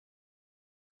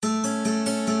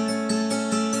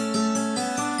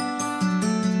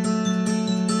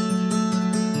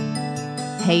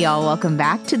Hey, y'all. Welcome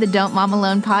back to the Don't Mom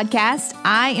Alone podcast.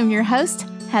 I am your host,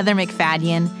 Heather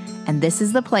McFadden, and this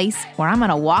is the place where I'm going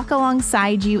to walk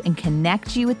alongside you and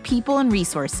connect you with people and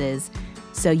resources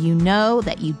so you know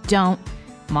that you don't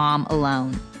mom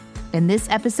alone. In this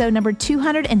episode number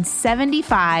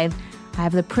 275, I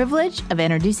have the privilege of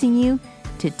introducing you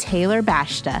to Taylor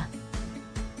Bashta.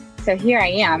 So here I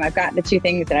am. I've got the two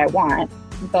things that I want,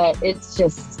 but there's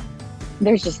just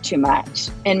too much.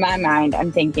 In my mind,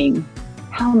 I'm thinking,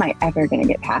 how am I ever going to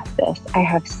get past this? I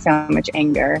have so much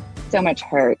anger, so much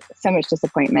hurt, so much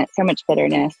disappointment, so much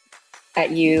bitterness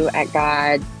at you, at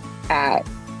God, at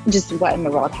just what in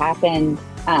the world happened.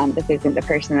 This isn't the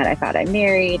person that I thought I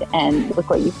married, and look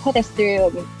what you put us through. I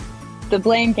mean, the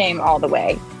blame game all the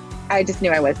way. I just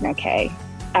knew I wasn't okay.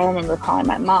 I remember calling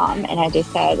my mom and I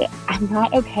just said, I'm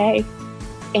not okay.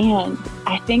 And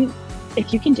I think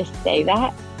if you can just say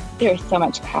that, there's so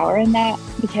much power in that,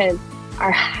 because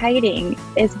our hiding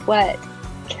is what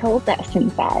killed us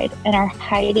inside. And our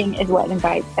hiding is what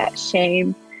invites that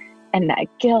shame and that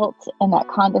guilt and that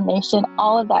condemnation.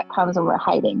 All of that comes when we're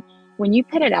hiding. When you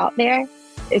put it out there,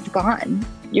 it's gone.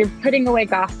 You're putting away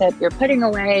gossip. You're putting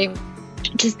away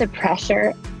just the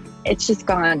pressure. It's just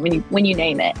gone. When you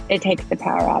name it, it takes the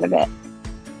power out of it.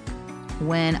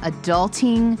 When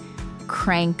adulting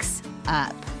cranks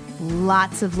up,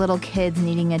 lots of little kids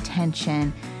needing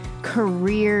attention,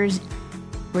 careers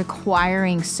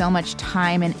requiring so much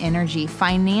time and energy,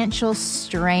 financial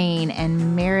strain,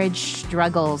 and marriage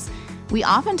struggles, we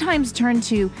oftentimes turn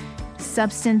to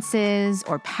substances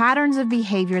or patterns of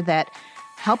behavior that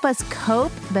help us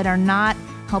cope but are not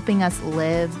helping us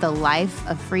live the life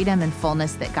of freedom and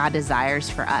fullness that God desires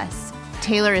for us.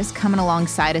 Taylor is coming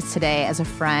alongside us today as a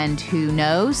friend who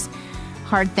knows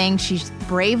hard things. She's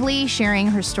bravely sharing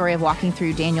her story of walking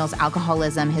through Daniel's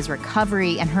alcoholism, his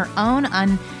recovery, and her own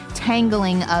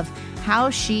untangling of how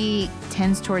she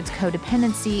tends towards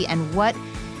codependency and what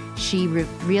she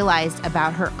realized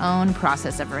about her own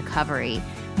process of recovery.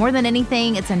 More than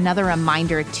anything, it's another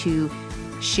reminder to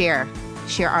share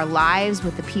our lives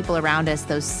with the people around us,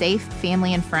 those safe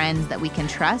family and friends that we can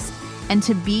trust, and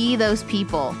to be those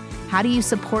people. How do you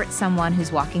support someone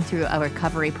who's walking through a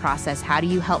recovery process? How do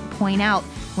you help point out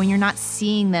when you're not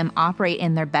seeing them operate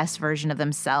in their best version of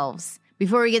themselves?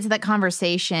 Before we get to that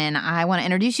conversation, I want to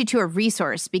introduce you to a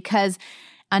resource, because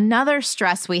another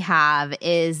stress we have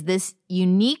is this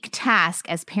unique task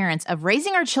as parents of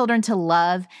raising our children to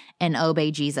love and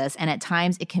obey Jesus. And at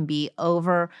times it can be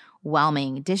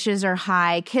overwhelming. Dishes are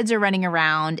high, kids are running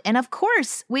around. And of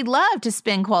course, we'd love to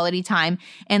spend quality time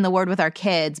in the Word with our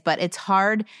kids, but it's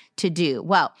hard to do.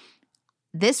 Well,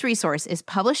 this resource is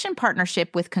published in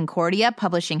partnership with Concordia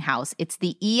Publishing House. It's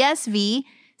the ESV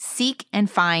Seek and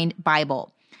Find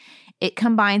Bible. It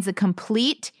combines the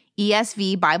complete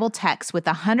ESV Bible text with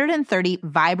 130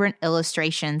 vibrant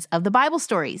illustrations of the Bible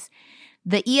stories.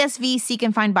 The ESV Seek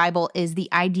and Find Bible is the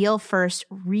ideal first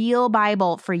real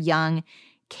Bible for young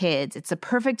kids. It's a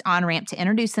perfect on-ramp to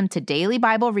introduce them to daily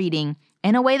Bible reading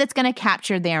in a way that's going to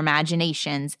capture their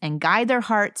imaginations and guide their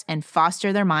hearts and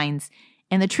foster their minds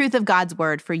in the truth of God's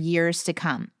Word for years to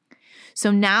come. So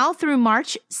now through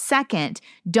March 2nd,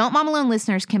 Don't Mom Alone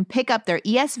listeners can pick up their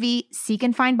ESV Seek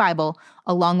and Find Bible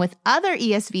along with other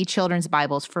ESV children's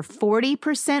Bibles for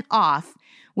 40% off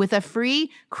with a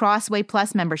free Crossway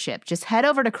Plus membership. Just head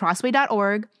over to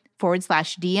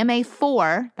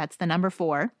crossway.org/DMA4, that's the number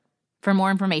 4, for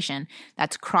more information.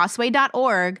 That's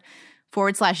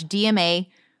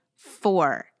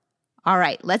crossway.org/DMA4. All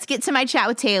right, let's get to my chat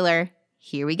with Taylor.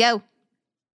 Here we go.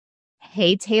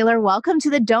 Hey, Taylor, welcome to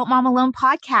the Don't Mom Alone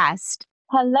podcast.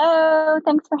 Hello.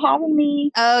 Thanks for having me.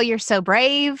 Oh, you're so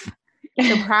brave.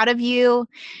 So proud of you,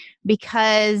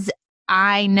 because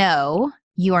I know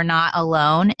you are not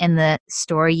alone in the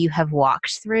story you have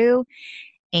walked through.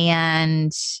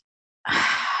 And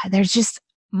there's just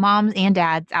moms and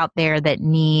dads out there that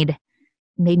need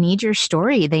your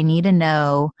story. They need to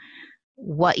know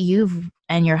what you've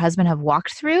and your husband have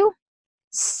walked through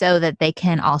so that they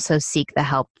can also seek the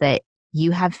help that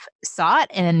you have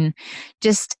sought. And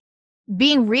just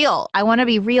being real. I want to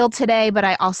be real today, but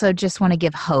I also just want to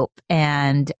give hope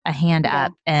and a hand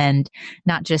up and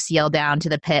not just yell down to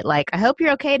the pit like, I hope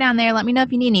you're okay down there. Let me know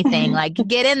if you need anything. Like,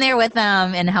 get in there with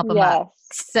them and help them up.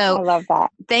 So I love that.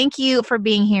 Thank you for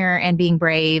being here and being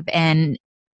brave. And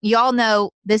y'all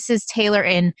know this is Taylor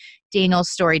and Daniel's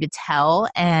story to tell.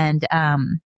 And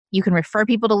you can refer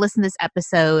people to listen to this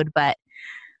episode, but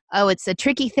it's a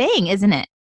tricky thing, isn't it?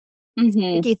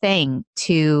 Tricky thing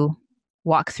to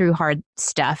walk through hard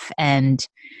stuff and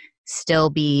still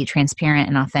be transparent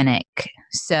and authentic.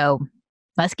 So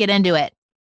let's get into it.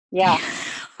 Yeah.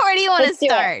 All Where do you want to Let's do it.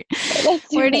 start? Let's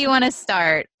do Where do it. you want to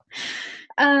start?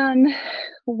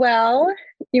 Well,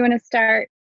 you want to start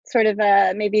sort of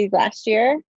maybe last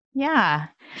year? Yeah.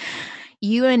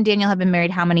 You and Daniel have been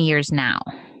married how many years now?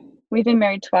 We've been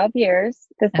married 12 years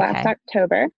this last Okay.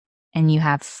 October. And you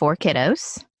have 4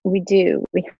 kiddos. We do.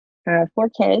 We have 4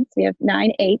 kids. We have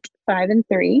 9, 8, 5, and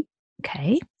 3.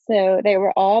 Okay. So they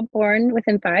were all born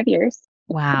within 5 years.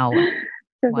 Wow. So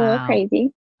it's a little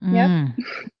crazy. Yep.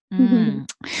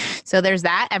 So there's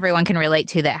that everyone can relate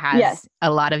to that has Yes.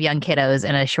 a lot of young kiddos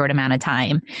in a short amount of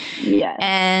time. Yes.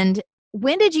 And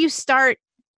when did you start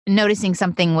noticing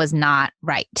something was not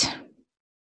right?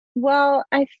 Well,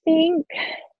 I think,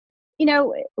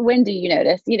 when do you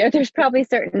notice? There's probably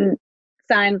certain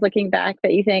signs looking back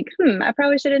that you think, I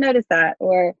probably should have noticed that,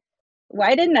 or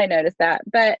why didn't I notice that?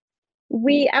 But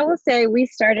I will say we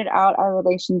started out our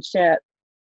relationship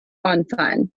on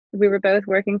fun. We were both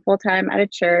working full time at a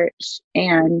church,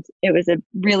 and it was a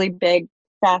really big,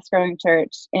 fast growing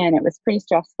church, and it was pretty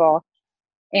stressful.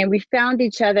 And we found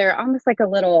each other almost like a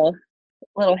little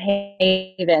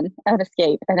haven of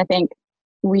escape. And I think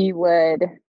we'd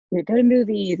go to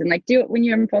movies and like do it when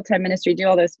you're in full time ministry, do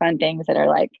all those fun things that are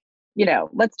like,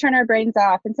 let's turn our brains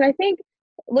off. And so I think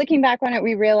looking back on it,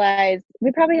 we realized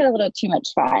we probably had a little too much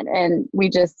fun, and we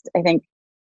just, I think,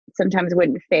 sometimes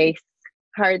wouldn't face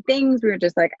hard things. We were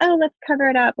just like, oh, let's cover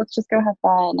it up. Let's just go have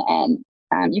fun.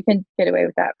 And you can get away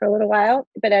with that for a little while.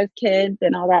 But as kids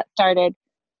and all that started,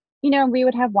 we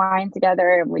would have wine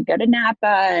together, and we'd go to Napa.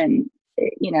 And,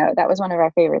 that was one of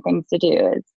our favorite things to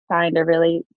do, is find a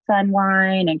really fun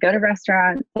wine and go to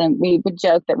restaurants. And we would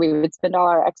joke that we would spend all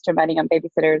our extra money on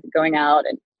babysitters going out.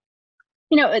 And,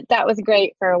 that was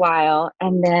great for a while.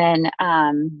 And then,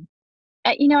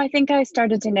 I think I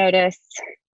started to notice,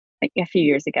 like a few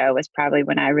years ago was probably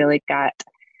when I really got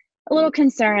a little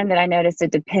concerned that I noticed a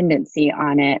dependency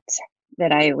on it,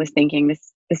 that I was thinking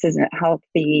this isn't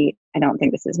healthy. I don't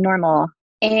think this is normal.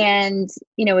 And,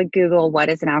 with Google, what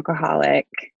is an alcoholic?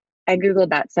 I Googled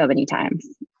that so many times.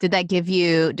 Did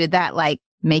that like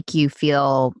make you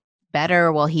feel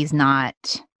better? Well, he's not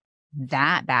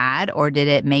that bad, or did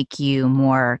it make you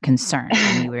more concerned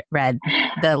when you read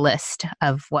the list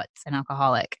of what's an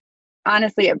alcoholic?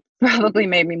 Honestly, it probably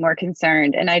made me more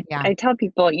concerned. And I tell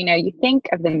people, you think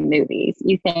of the movies,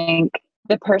 you think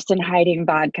the person hiding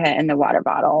vodka in the water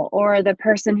bottle, or the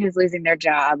person who's losing their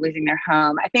job, losing their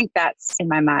home. I think that's in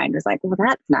my mind was like, well,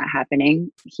 that's not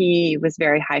happening. He was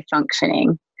very high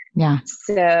functioning. Yeah.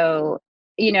 So,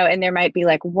 and there might be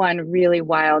like one really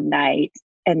wild night,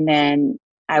 and then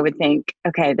I would think,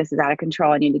 okay, this is out of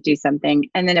control. I need to do something.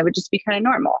 And then it would just be kind of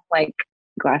normal, like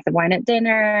glass of wine at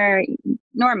dinner,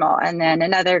 normal. And then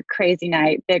another crazy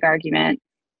night, big argument,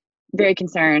 very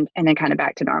concerned, and then kind of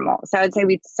back to normal. So I would say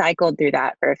we cycled through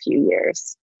that for a few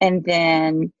years. And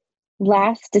then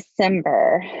last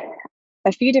December,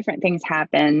 a few different things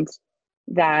happened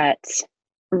that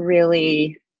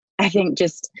really, I think,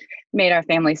 just made our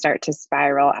family start to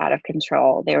spiral out of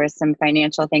control. There were some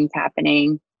financial things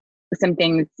happening, some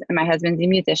things, my husband's a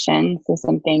musician, so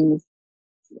some things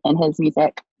in his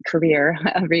music career,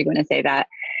 however you want to say that,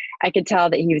 I could tell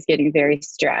that he was getting very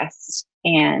stressed.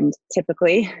 And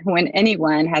typically when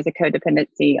anyone has a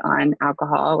codependency on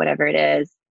alcohol, whatever it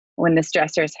is, when the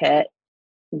stressors hit,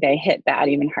 they hit that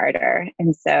even harder.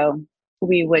 And so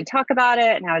we would talk about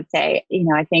it, and I would say,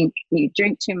 I think you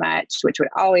drink too much, which would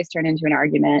always turn into an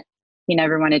argument. He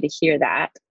never wanted to hear that.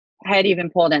 I had even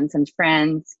pulled in some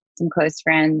close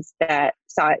friends that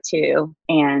saw it too.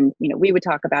 And, we would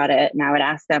talk about it, and I would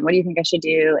ask them, what do you think I should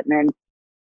do? And then,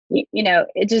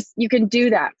 it just, you can do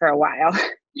that for a while.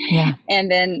 Yeah.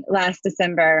 And then last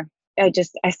December, I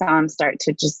saw him start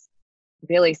to just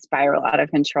really spiral out of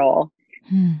control.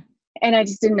 And I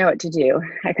just didn't know what to do.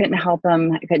 I couldn't help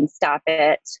him. I couldn't stop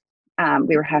it.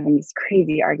 We were having these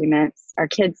crazy arguments. Our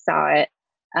kids saw it.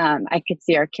 I could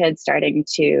see our kids starting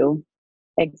to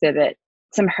exhibit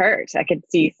some hurt. I could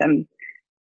see some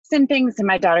things, and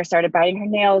my daughter started biting her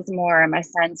nails more, and my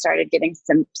son started getting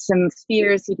some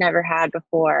fears he'd never had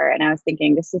before. And I was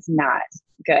thinking, this is not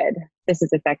good. This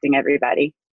is affecting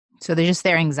everybody. So they're just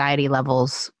their anxiety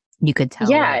levels, you could tell.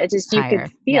 Yeah, it just, you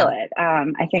could feel it.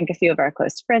 I think a few of our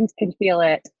close friends could feel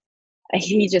it.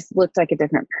 He just looked like a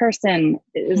different person.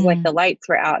 It was like the lights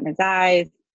were out in his eyes.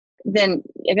 Then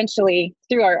eventually,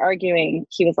 through our arguing,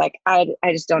 he was like, I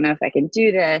just don't know if I can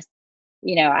do this.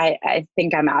 I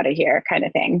think I'm out of here, kind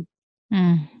of thing.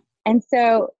 And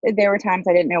so there were times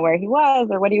I didn't know where he was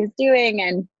or what he was doing.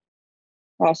 And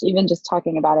gosh, even just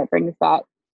talking about it brings back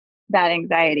that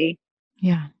anxiety.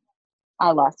 Yeah.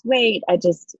 I lost weight.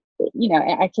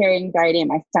 I carry anxiety in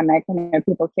my stomach. I know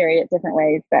people carry it different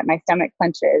ways, but my stomach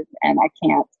clenches and I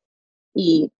can't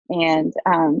eat. And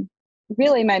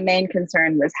really my main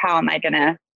concern was, how am I going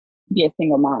to be a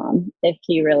single mom if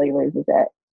he really loses it?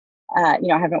 I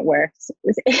haven't worked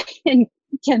in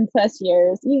 10 plus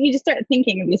years. You just start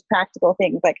thinking of these practical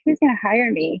things like, who's going to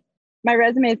hire me? My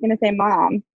resume is going to say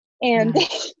mom. And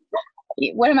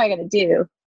what am I going to do?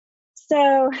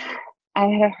 So I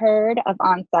had heard of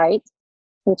Onsite,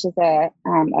 which is a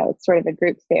sort of a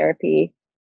group therapy.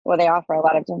 Well, they offer a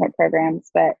lot of different programs,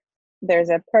 but there's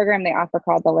a program they offer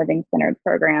called the Living Centered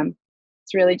Program.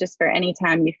 It's really just for any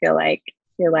time you feel like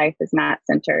your life is not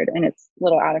centered and it's a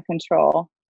little out of control.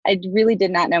 I really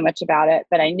did not know much about it,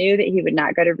 but I knew that he would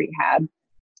not go to rehab.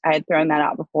 I had thrown that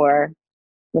out before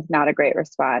with not a great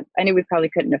response. I knew we probably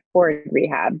couldn't afford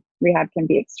rehab. Rehab can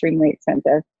be extremely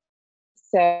expensive.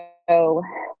 So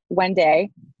one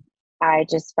day I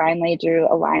just finally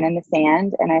drew a line in the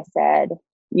sand and I said,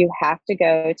 you have to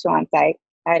go to Onsite.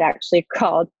 I had actually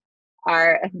called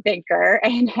our banker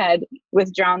and had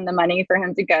withdrawn the money for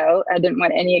him to go. I didn't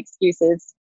want any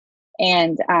excuses.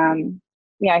 And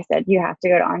I said, you have to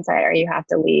go to Onsite or you have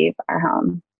to leave our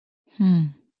home.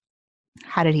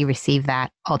 How did he receive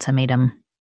that ultimatum?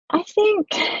 I think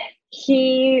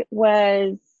he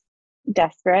was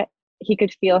desperate. He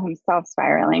could feel himself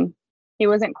spiraling. He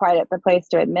wasn't quite at the place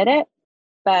to admit it,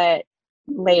 but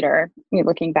later,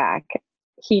 looking back,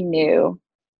 he knew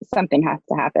something has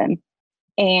to happen.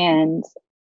 And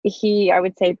he, I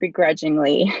would say,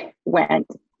 begrudgingly went,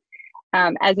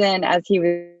 as he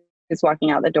was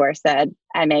walking out the door, said,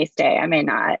 I may stay, I may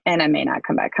not, and I may not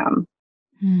come back home.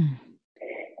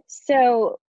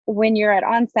 So when you're at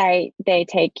Onsite, they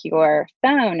take your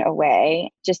phone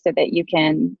away just so that you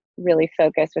can really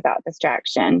focus without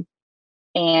distraction.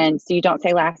 And so you don't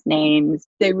say last names.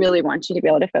 They really want you to be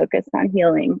able to focus on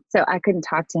healing. So I couldn't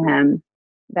talk to him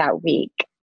that week.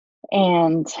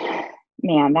 And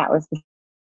man, that was the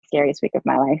scariest week of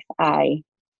my life. I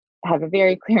have a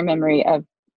very clear memory of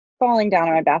falling down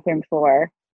on my bathroom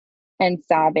floor and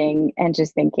sobbing and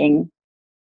just thinking,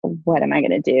 what am I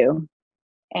going to do?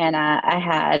 And I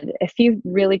had a few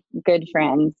really good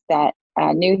friends that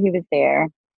knew he was there.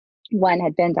 One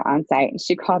had been to Onsite and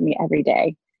she called me every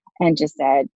day and just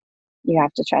said, you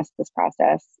have to trust this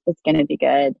process. It's going to be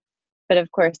good. But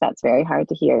of course, that's very hard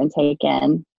to hear and take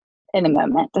in the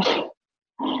moment.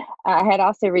 I had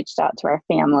also reached out to our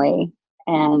family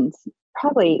and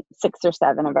probably 6 or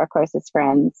 7 of our closest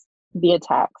friends via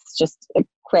text, just a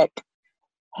quick,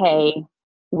 hey,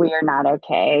 we are not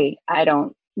okay. I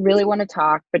don't really want to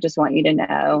talk, but just want you to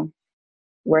know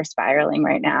we're spiraling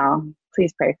right now.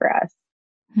 Please pray for us.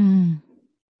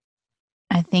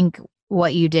 I think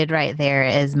what you did right there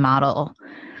is model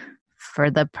for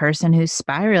the person who's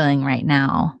spiraling right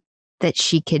now that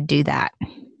she could do that.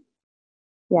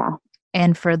 Yeah.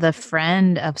 And for the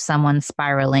friend of someone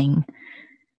spiraling,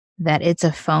 that it's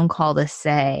a phone call to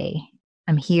say,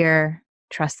 I'm here,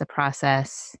 trust the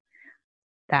process,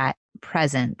 that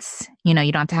presence. You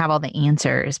don't have to have all the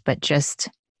answers, but just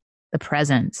the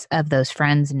presence of those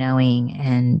friends knowing.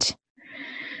 And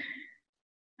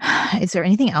is there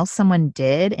anything else someone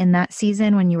did in that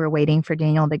season when you were waiting for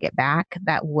Daniel to get back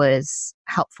that was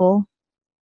helpful?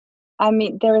 I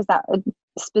mean, there was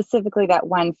specifically that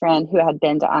one friend who had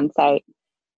been to Onsite.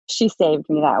 She saved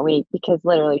me that week because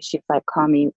literally she's like, call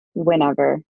me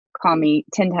whenever, call me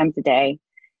 10 times a day,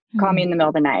 call me in the middle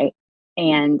of the night.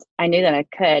 And I knew that I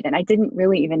could. And I didn't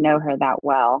really even know her that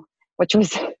well, which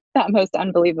was that most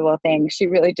unbelievable thing. She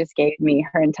really just gave me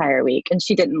her entire week. And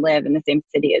she didn't live in the same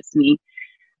city as me.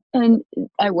 And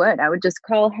I would just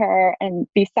call her and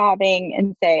be sobbing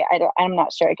and say, I'm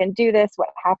not sure I can do this. What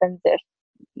happens if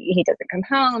he doesn't come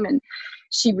home? And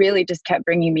she really just kept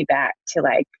bringing me back to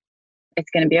like, it's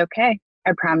going to be okay.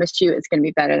 I promise you it's going to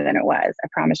be better than it was. I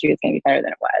promise you it's going to be better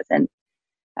than it was.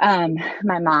 And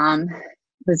my mom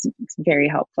was very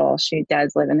helpful. She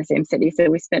does live in the same city. So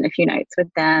we spent a few nights with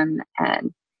them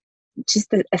and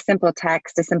just a simple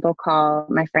text, a simple call.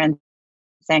 My friend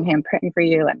saying, hey, I'm praying for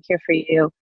you. I'm here for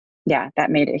you. Yeah, that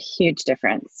made a huge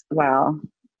difference while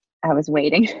I was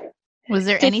waiting. Was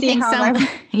there anything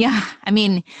yeah, I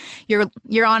mean,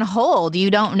 you're on hold. You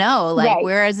don't know, like, right.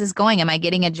 Where is this going? Am I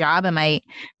getting a job? Am I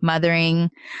mothering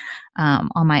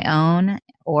on my own?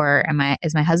 Or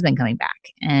is my husband coming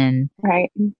back? And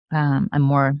right.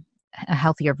 I'm a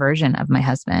healthier version of my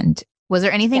husband. Was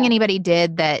there anything anybody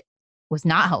did that was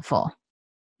not helpful?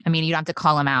 I mean, you don't have to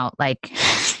call him out, like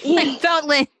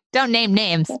don't name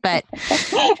names, but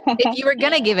if you were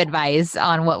going to give advice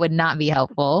on what would not be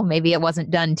helpful, maybe it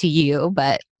wasn't done to you,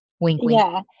 but wink, wink.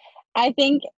 Yeah, I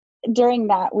think during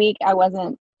that week, I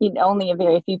wasn't, only a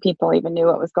very few people even knew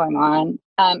what was going on.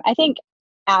 I think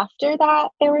after that,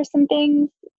 there were some things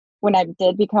when I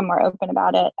did become more open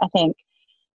about it. I think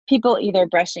people either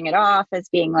brushing it off as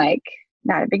being like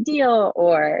not a big deal,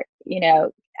 or,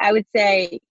 I would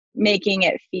say making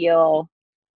it feel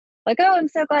like, oh, I'm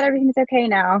so glad everything's okay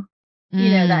now,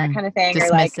 that kind of thing. Or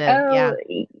like, Dismissive.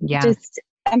 oh, just,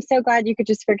 I'm so glad you could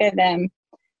just forgive him.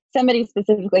 Somebody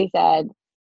specifically said,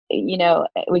 we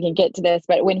can get to this,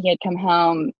 but when he had come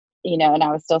home, and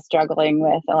I was still struggling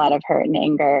with a lot of hurt and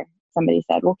anger, somebody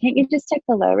said, well, can't you just take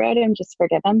the low road and just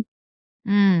forgive him?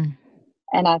 Mm.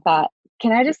 And I thought,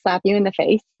 can I just slap you in the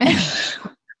face?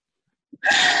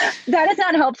 That is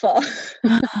not helpful.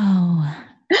 Oh.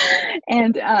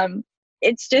 And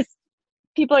it's just,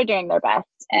 people are doing their best.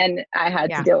 And I had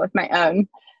to deal with my own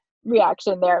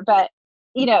reaction there. But,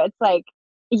 it's like,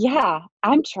 yeah,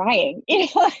 I'm trying.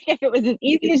 If it was as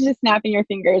easy as just snapping your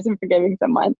fingers and forgiving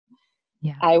someone,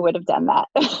 I would have done that.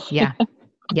 Yeah.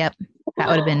 Yep. That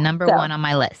would have been number one on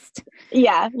my list.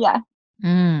 Yeah.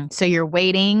 Yeah. So you're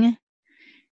waiting.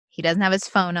 He doesn't have his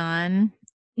phone on.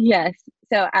 Yes.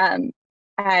 So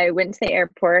I went to the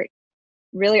airport.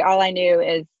 Really, all I knew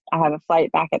is I have a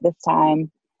flight back at this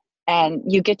time. And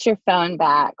you get your phone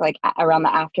back like around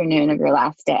the afternoon of your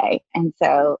last day. And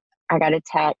so I got a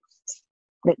text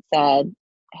that said,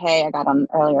 hey, I got on an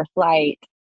earlier flight.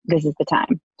 This is the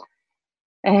time.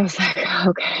 And I was like,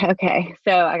 okay.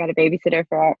 So I got a babysitter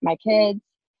for my kids.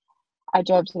 I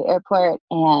drove to the airport,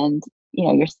 and,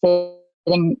 you're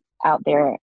sitting out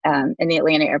there in the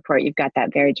Atlanta airport. You've got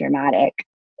that very dramatic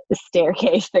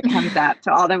staircase that comes up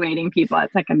to all the waiting people.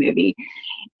 It's like a movie.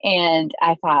 And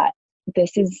I thought,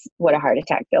 this is what a heart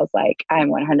attack feels like. I'm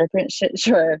 100%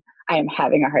 sure I am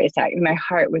having a heart attack. My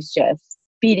heart was just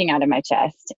beating out of my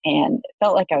chest and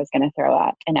felt like I was going to throw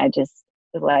up. And I just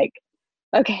was like,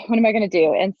 okay, what am I going to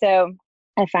do? And so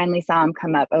I finally saw him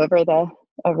come up over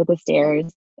the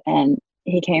stairs, and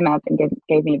he came up and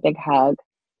gave me a big hug.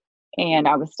 And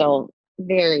I was still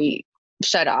very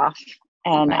shut off.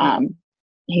 And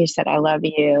he said, I love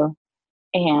you.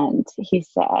 And he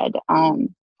said,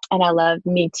 and I love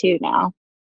me too now.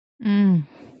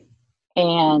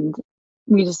 And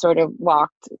we just sort of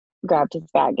grabbed his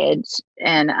baggage,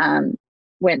 and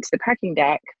went to the parking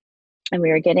deck, and we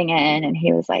were getting in, and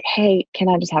he was like, hey, can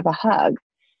I just have a hug?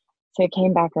 So he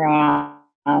came back around,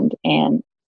 and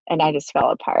I just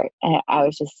fell apart. And I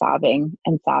was just sobbing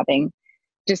and sobbing,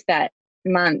 just that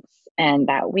months and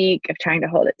that week of trying to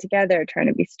hold it together, trying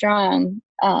to be strong.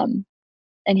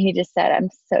 And he just said, I'm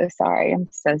so sorry. I'm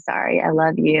so sorry. I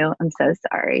love you. I'm so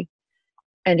sorry.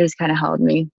 And just kind of held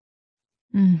me.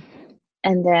 And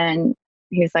then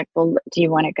he was like, well, do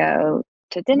you want to go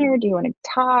to dinner? Do you want to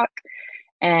talk?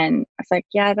 And I was like,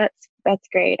 yeah, that's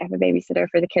great. I have a babysitter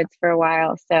for the kids for a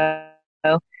while. So,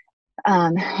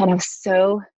 and I was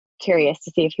so curious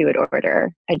to see if he would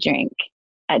order a drink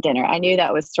at dinner. I knew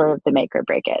that was sort of the make or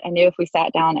break it. I knew if we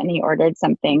sat down and he ordered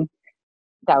something,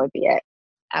 that would be it.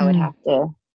 I would have to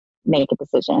make a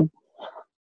decision.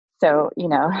 So,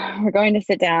 we're going to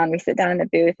sit down. We sit down in the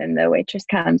booth, and the waitress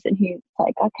comes, and he's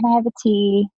like, oh, can I have a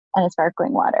tea and a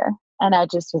sparkling water? And I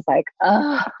just was like,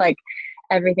 oh, like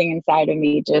everything inside of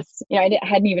me just, I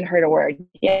hadn't even heard a word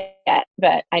yet,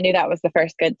 but I knew that was the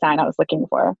first good sign I was looking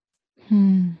for.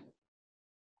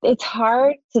 It's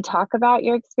hard to talk about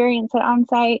your experience at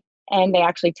onsite, and they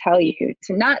actually tell you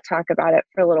to not talk about it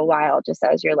for a little while, just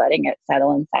as you're letting it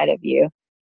settle inside of you.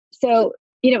 So,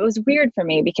 it was weird for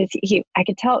me because I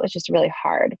could tell it was just really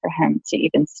hard for him to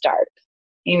even start.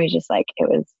 He was just like, it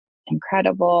was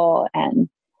incredible. And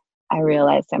I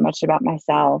realized so much about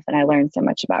myself, and I learned so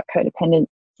much about codependency.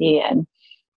 And,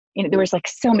 there was like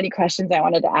so many questions I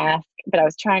wanted to ask, but I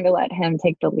was trying to let him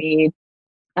take the lead.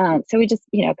 So we just,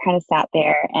 kind of sat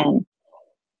there. And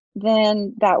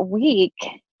then that week,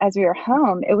 as we were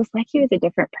home, it was like he was a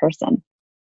different person.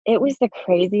 It was the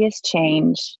craziest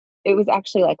change. It was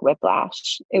actually like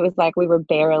whiplash. It was like we were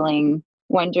barreling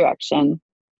one direction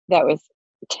that was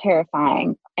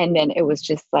terrifying. And then it was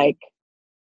just like,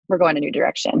 we're going a new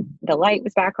direction. The light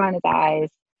was back on his eyes.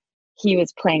 He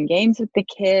was playing games with the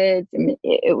kids. And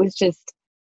it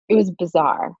was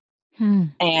bizarre.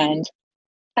 And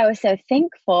I was so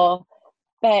thankful.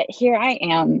 But here I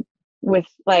am with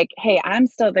like, hey, I'm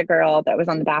still the girl that was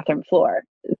on the bathroom floor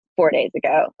 4 days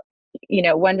ago,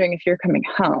 wondering if you're coming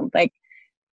home. Like,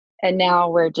 and now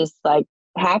we're just like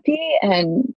happy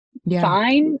and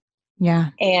fine. Yeah.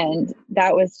 And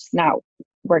that was just not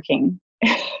working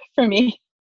for me.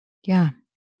 Yeah.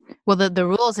 Well, the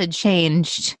rules had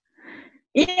changed.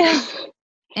 Yeah.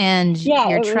 And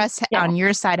your trust on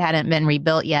your side hadn't been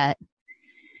rebuilt yet.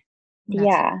 That's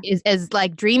Yeah. is as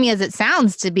like dreamy as it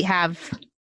sounds to have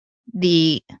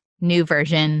the new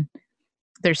version.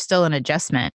 There's still an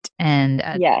adjustment and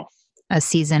Yes. a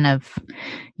season of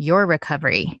your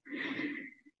recovery.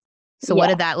 So what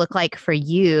Yes. did that look like for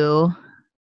you?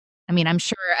 I mean, I'm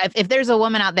sure if there's a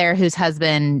woman out there whose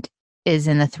husband is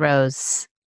in the throes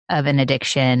of an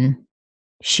addiction,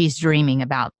 she's dreaming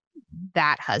about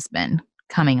that husband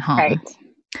coming home, Right.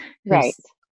 Right.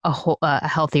 who's a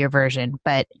healthier version.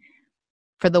 But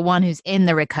for the one who's in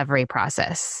the recovery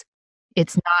process,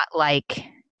 it's not like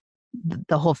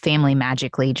the whole family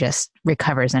magically just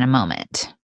recovers in a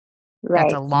moment.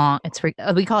 That's Right. a long,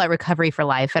 we call it recovery for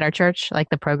life at our church, like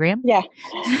the program. Yeah.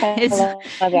 I It's, love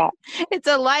that. it's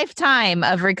a lifetime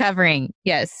of recovering.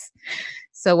 Yes.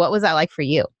 So what was that like for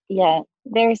you? Yeah.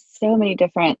 There's so many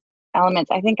different elements.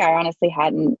 I think I honestly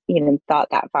hadn't even thought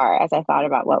that far as I thought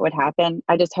about what would happen.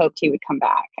 I just hoped he would come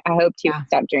back. I hoped he would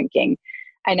stop drinking.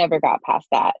 I never got past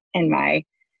that in my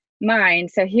mind.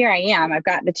 So here I am. I've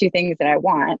got the two things that I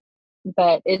want,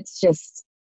 but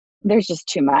there's just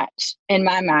too much. In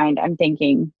my mind, I'm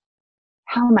thinking,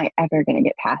 how am I ever going to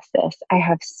get past this? I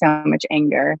have so much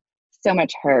anger, so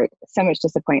much hurt, so much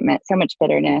disappointment, so much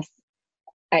bitterness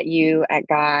at you, at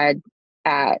God,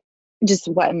 at just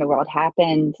what in the world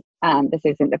happened. This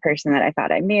isn't the person that I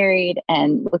thought I married.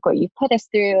 And look what you've put us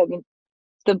through. I mean,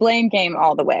 the blame game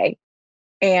all the way.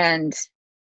 And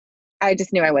I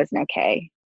just knew I wasn't okay.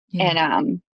 Yeah.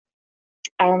 And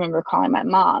I remember calling my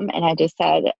mom and I just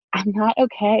said, I'm not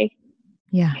okay.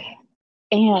 Yeah.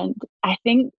 And I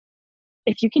think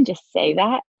if you can just say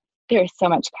that, there is so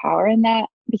much power in that,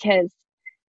 because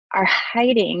our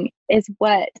hiding is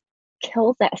what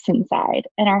kills us inside.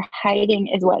 And our hiding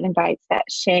is what invites that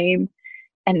shame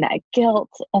and that guilt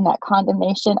and that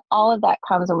condemnation. All of that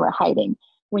comes when we're hiding.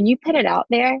 When you put it out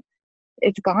there,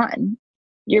 it's gone.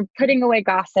 You're putting away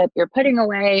gossip. You're putting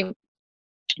away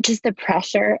just the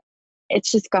pressure.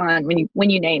 It's just gone when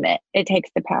you name it. It takes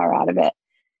the power out of it.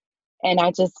 And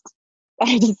I just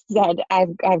said,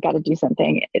 I've got to do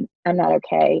something. I'm not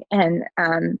okay. And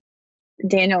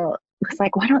Daniel was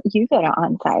like, why don't you go to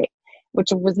on-site? Which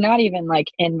was not even like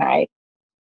in my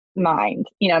mind.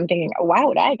 I'm thinking, why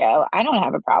would I go? I don't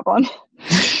have a problem.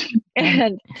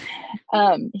 And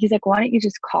he's like, why don't you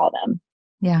just call them?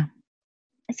 Yeah.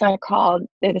 So I called.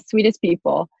 They're the sweetest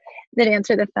people that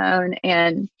answer the phone.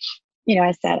 And,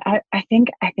 I said, I think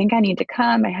I need to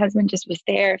come. My husband just was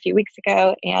there a few weeks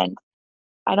ago and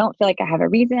I don't feel like I have a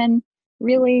reason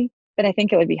really, but I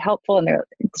think it would be helpful. And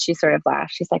she sort of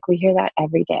laughed. She's like, we hear that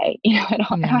every day. I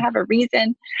don't have a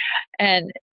reason.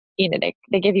 And,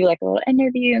 they give you like a little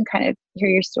interview and kind of hear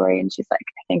your story. And she's like,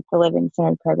 I think the Living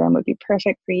Centered program would be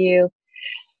perfect for you.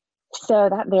 So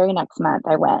that very next month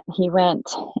I went. He went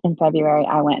in February.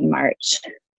 I went in March.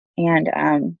 And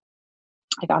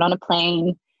I got on a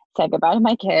plane, said goodbye to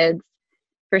my kids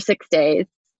for 6 days.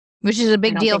 Which is a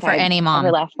big deal for any mom.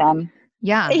 Ever left them.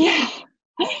 Yeah. Yeah.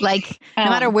 Like no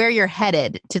matter where you're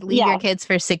headed, to leave your kids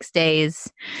for 6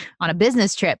 days on a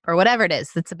business trip or whatever it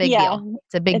is, it's a big deal.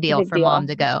 It's a big deal for mom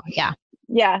to go. Yeah.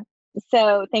 Yeah.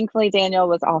 So thankfully Daniel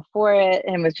was all for it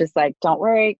and was just like, don't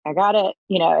worry, I got it.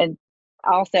 And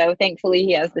also thankfully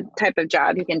he has the type of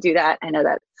job he can do that. I know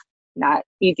that's not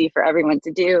easy for everyone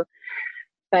to do.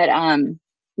 But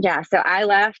so I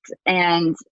left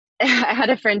and I had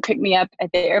a friend pick me up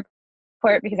at the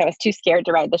airport because I was too scared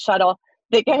to ride the shuttle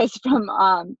that goes from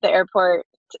the airport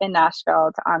in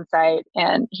Nashville to on-site.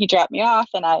 And he dropped me off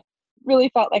and I really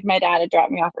felt like my dad had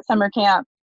dropped me off at summer camp.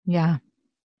 Yeah.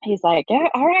 He's like, yeah,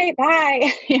 all right,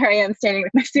 bye. Here I am standing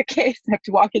with my suitcase. I have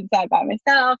to walk inside by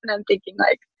myself. And I'm thinking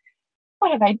like,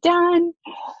 what have I done?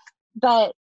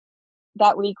 But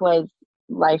that week was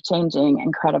life-changing,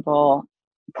 incredible.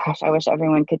 Gosh, I wish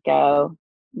everyone could go.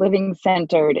 Living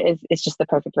Centered is just the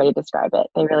perfect way to describe it.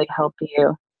 They really help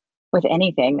you with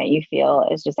anything that you feel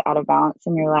is just out of balance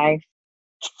in your life.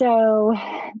 So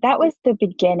that was the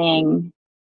beginning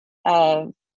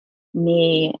of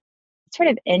me sort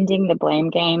of ending the blame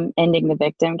game, ending the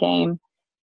victim game,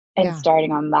 and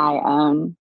starting on my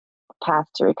own path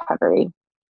to recovery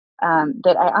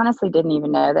that I honestly didn't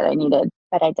even know that I needed,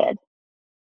 but I did.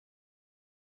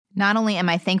 Not only am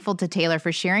I thankful to Taylor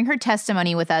for sharing her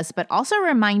testimony with us, but also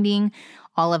reminding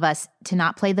all of us to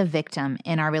not play the victim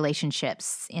in our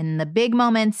relationships, in the big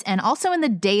moments and also in the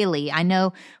daily. I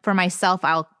know for myself,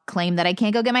 I'll claim that I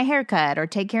can't go get my hair cut or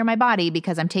take care of my body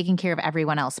because I'm taking care of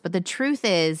everyone else. But the truth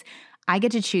is, I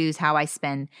get to choose how I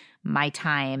spend my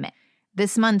time.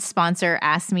 This month's sponsor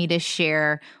asked me to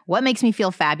share what makes me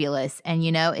feel fabulous. And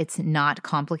it's not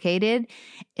complicated.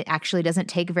 It actually doesn't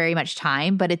take very much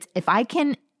time, but if I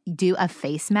can do a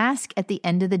face mask at the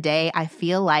end of the day, I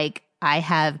feel like I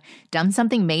have done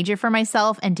something major for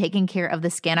myself and taken care of the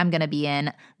skin I'm going to be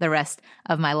in the rest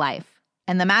of my life.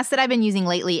 And the mask that I've been using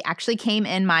lately actually came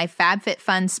in my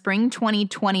FabFitFun Spring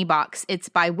 2020 box. It's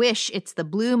by Wish. It's the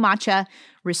Blue Matcha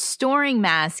Restoring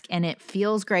Mask, and it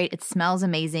feels great. It smells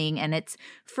amazing, and it's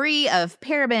free of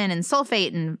paraben and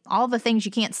sulfate and all the things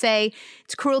you can't say.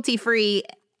 It's cruelty-free,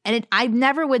 and I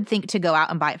never would think to go out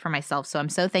and buy it for myself, so I'm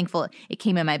so thankful it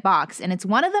came in my box. And it's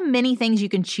one of the many things you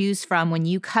can choose from when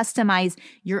you customize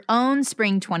your own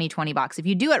Spring 2020 box. If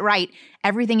you do it right,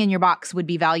 everything in your box would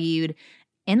be valued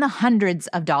in the hundreds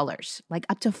of dollars, like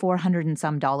up to 400 and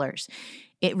some dollars.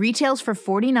 It retails for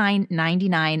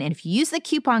 $49.99, and if you use the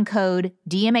coupon code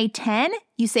DMA10,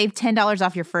 you save $10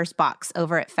 off your first box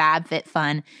over at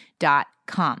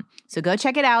fabfitfun.com. So go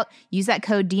check it out. Use that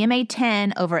code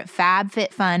DMA10 over at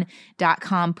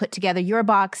fabfitfun.com. Put together your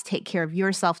box. Take care of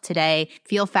yourself today.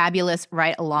 Feel fabulous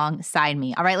right alongside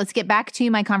me. All right, let's get back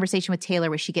to my conversation with Taylor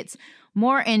where she gets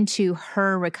more into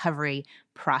her recovery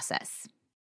process.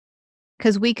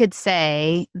 Because we could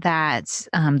say that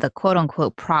the quote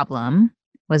unquote problem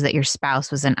was that your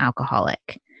spouse was an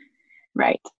alcoholic.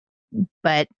 Right.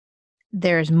 But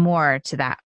there's more to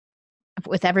that.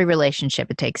 With every relationship,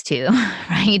 it takes two,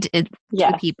 right?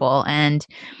 Yes. Two people. And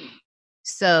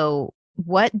so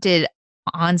what did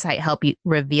Onsite help you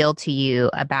reveal to you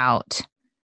about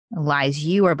lies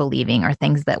you are believing or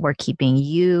things that were keeping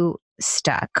you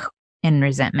stuck in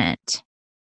resentment?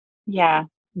 Yeah.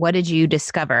 What did you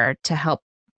discover to help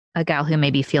a gal who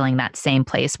may be feeling that same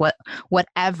place?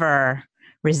 Whatever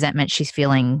resentment she's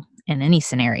feeling in any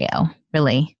scenario,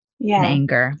 really, and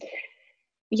anger.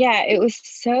 Yeah, it was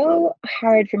so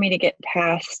hard for me to get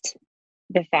past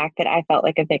the fact that I felt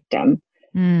like a victim.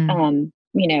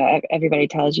 Everybody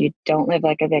tells you don't live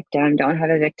like a victim, don't have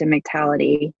a victim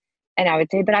mentality. And I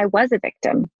would say, but I was a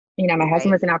victim. My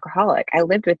husband was an alcoholic. I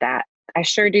lived with that. I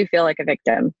sure do feel like a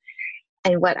victim.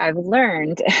 And what I've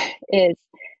learned is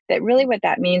that really what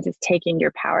that means is taking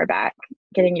your power back,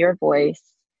 getting your voice,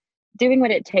 doing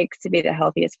what it takes to be the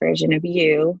healthiest version of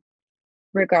you,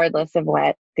 regardless of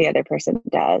what the other person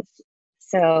does.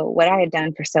 So what I had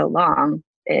done for so long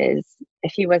is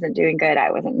if he wasn't doing good,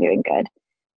 I wasn't doing good.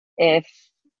 If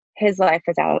his life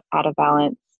was out of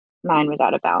balance, mine was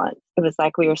out of balance. It was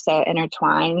like we were so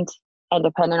intertwined and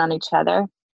dependent on each other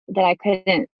that I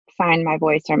couldn't find my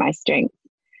voice or my strength.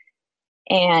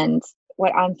 And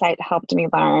what Onsite helped me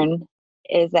learn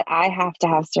is that I have to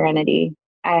have serenity.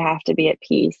 I have to be at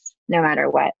peace no matter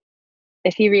what.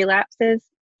 If he relapses,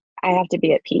 I have to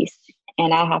be at peace,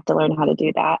 and I have to learn how to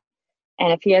do that.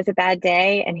 And if he has a bad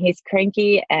day and he's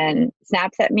cranky and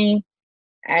snaps at me,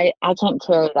 I can't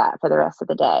carry that for the rest of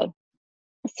the day.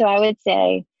 So I would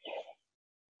say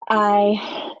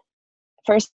I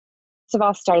first of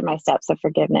all started my steps of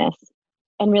forgiveness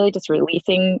and really just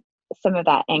releasing some of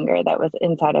that anger that was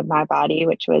inside of my body,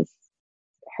 which was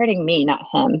hurting me, not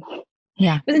him.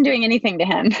 Yeah. It wasn't doing anything to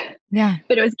him. Yeah.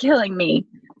 But it was killing me.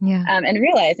 Yeah. And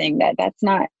realizing that that's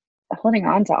not holding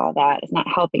on to all that is not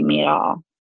helping me at all.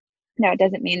 No, it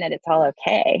doesn't mean that it's all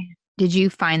okay. Did you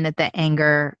find that the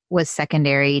anger was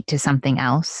secondary to something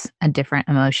else, a different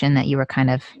emotion that you were kind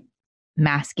of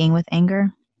masking with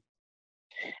anger?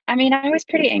 I mean, I was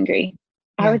pretty angry.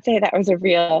 Yeah. I would say that was a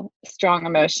real strong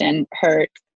emotion, hurt,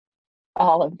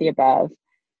 all of the above.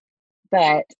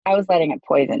 But I was letting it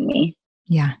poison me.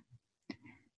 Yeah.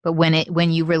 But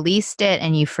when you released it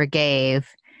and you forgave,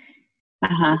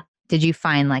 did you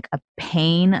find like a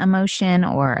pain emotion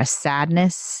or a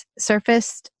sadness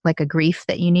surfaced, like a grief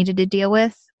that you needed to deal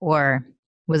with? Or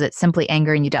was it simply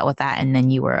anger and you dealt with that and then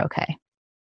you were okay?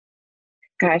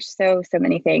 Gosh, so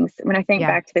many things. When I think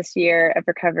back to this year of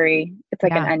recovery, it's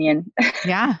like an onion.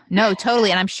 Yeah, no,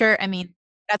 totally. And I'm sure,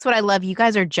 that's what I love. You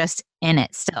guys are just in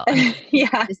it still.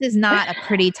 Yeah. This is not a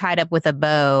pretty tied up with a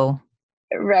bow.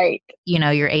 Right.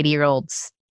 Your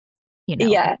 80-year-olds,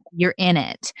 you're in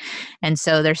it. And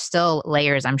so there's still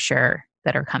layers, I'm sure,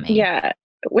 that are coming. Yeah.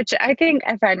 Which I think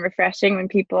I find refreshing when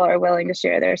people are willing to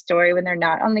share their story when they're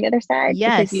not on the other side.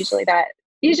 Yes. Because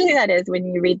usually that is when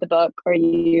you read the book or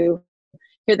you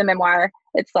hear the memoir,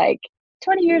 it's like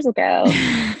 20 years ago.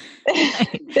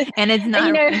 And it's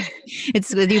not,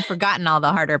 it's with you've forgotten all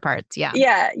the harder parts. Yeah.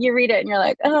 Yeah. You read it and you're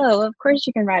like, oh, well, of course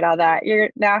you can write all that.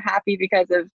 You're now happy because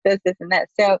of this, and this.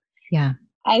 So yeah,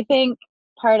 I think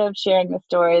part of sharing the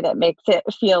story that makes it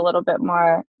feel a little bit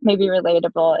more maybe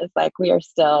relatable is like, we are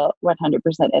still 100%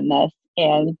 in this.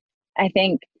 And I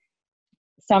think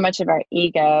so much of our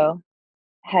ego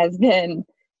has been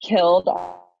killed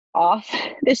off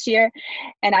this year.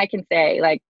 And I can say,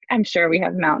 like, I'm sure we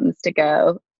have mountains to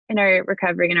go in our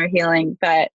recovery and our healing,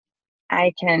 but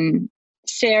I can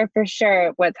share for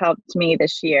sure what's helped me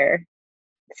this year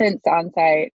since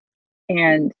onsite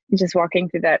and just walking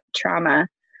through that trauma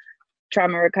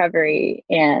recovery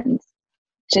and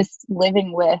just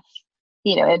living with,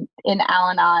 in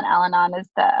Al-Anon is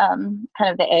the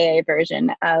kind of the AA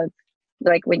version of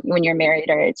like when you're married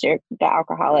or it's the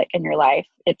alcoholic in your life,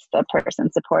 it's the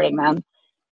person supporting them.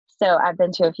 So I've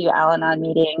been to a few Al-Anon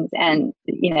meetings and,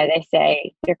 they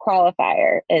say your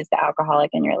qualifier is the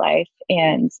alcoholic in your life.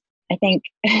 And I think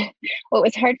what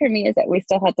was hard for me is that we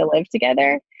still had to live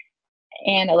together.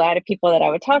 And a lot of people that I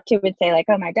would talk to would say like,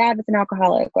 oh, my dad was an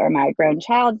alcoholic or my grown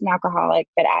child's an alcoholic.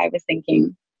 But I was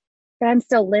thinking, but I'm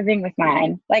still living with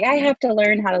mine. Like I have to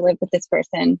learn how to live with this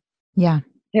person. Yeah.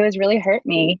 Who has really hurt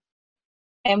me.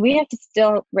 And we have to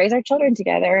still raise our children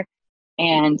together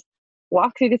and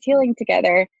walk through this healing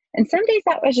together. And some days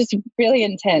that was just really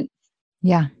intense.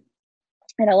 Yeah.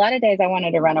 And a lot of days I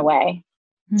wanted to run away,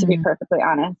 to be perfectly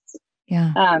honest.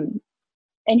 Yeah.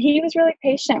 And he was really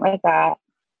patient with that.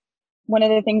 One of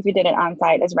the things we did at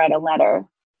Onsite is write a letter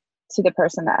to the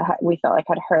person that we felt like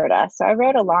had hurt us. So I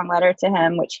wrote a long letter to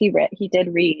him, which he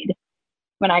did read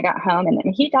when I got home. And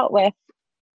then he dealt with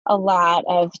a lot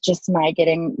of just my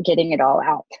getting it all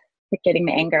out, like getting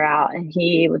the anger out. And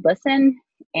he would listen.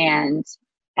 And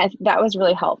that was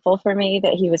really helpful for me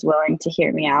that he was willing to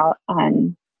hear me out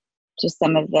on just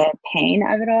some of the pain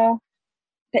of it all.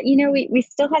 But, we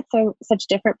still had such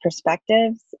different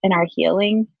perspectives in our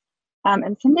healing.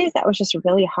 And some days that was just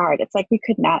really hard. It's like we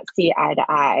could not see eye to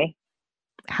eye.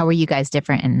 How were you guys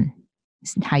different in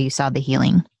how you saw the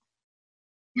healing?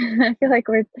 I feel like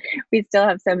we still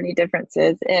have so many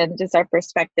differences in just our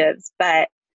perspectives, but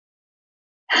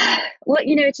well,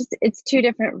 it's two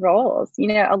different roles.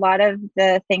 A lot of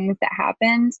the things that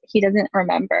happened, he doesn't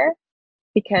remember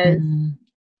because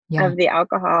of the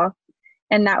alcohol.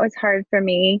 And that was hard for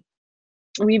me.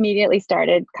 We immediately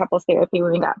started couples therapy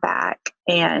when we got back,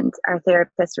 and our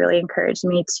therapist really encouraged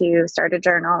me to start a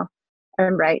journal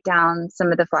and write down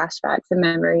some of the flashbacks and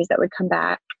memories that would come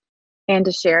back and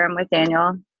to share them with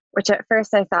Daniel, which at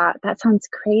first I thought, that sounds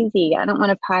crazy. I don't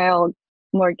want to pile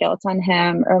more guilt on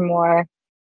him or more,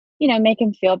 make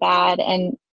him feel bad.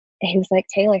 And he was like,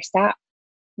 Taylor, stop.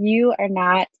 You are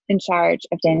not in charge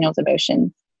of Daniel's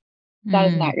emotions. That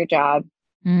is not your job.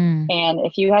 And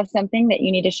if you have something that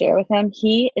you need to share with him,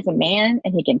 he is a man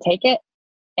and he can take it.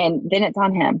 And then it's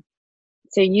on him.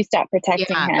 So you stop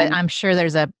protecting him. But I'm sure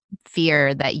there's a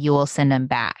fear that you will send him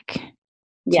back to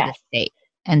the state.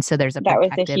 And so there's that was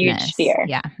a huge fear.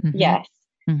 Yeah. Yes.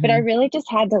 But I really just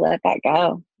had to let that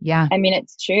go. Yeah. I mean,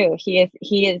 it's true. He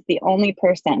is the only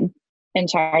person in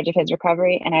charge of his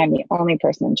recovery, and I'm the only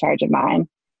person in charge of mine.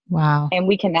 Wow. And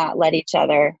we cannot let each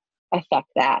other affect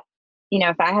that.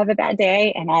 If I have a bad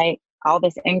day and all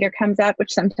this anger comes up,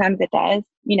 which sometimes it does,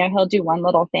 he'll do one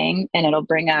little thing and it'll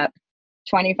bring up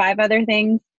 25 other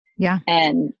things. Yeah.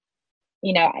 And,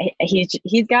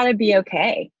 he's got to be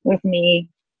okay with me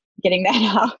getting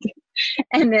that out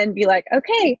and then be like,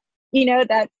 okay,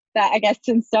 that I guess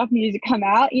some stuff needs to come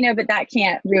out, but that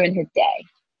can't ruin his day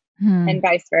and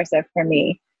vice versa for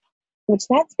me, which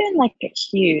that's been like a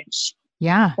huge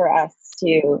for us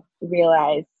to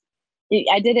realize.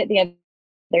 I did it the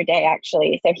other day,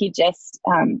 actually. So he just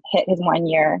hit his 1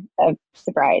 year of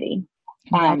sobriety.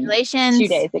 Congratulations. 2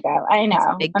 days ago. I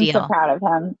know. Big I'm deal. so proud of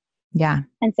him. Yeah.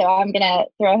 And so I'm going to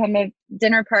throw him a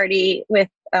dinner party with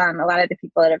a lot of the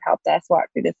people that have helped us walk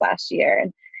through this last year.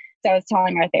 And so I was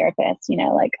telling our therapist,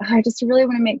 I just really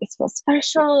want to make this feel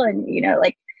special. And,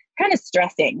 kind of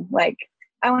stressing, like,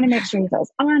 I want to make sure he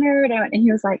feels honored. And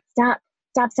he was like, stop.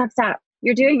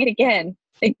 You're doing it again.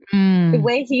 Like, the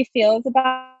way he feels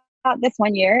about this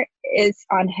 1 year is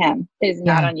on him. It is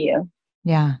not on you.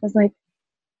 Yeah. I was like,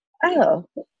 oh,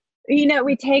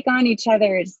 we take on each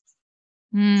other's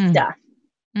stuff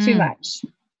too much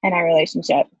in our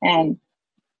relationship.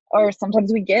 Or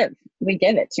sometimes we give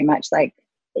it too much. Like,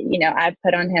 I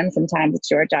put on him sometimes, it's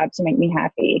your job to make me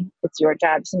happy. It's your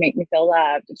job to make me feel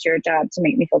loved. It's your job to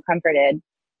make me feel comforted.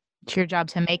 It's your job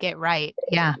to make it right.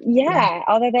 Yeah. Yeah.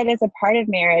 Although that is a part of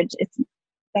marriage,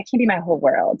 that can't be my whole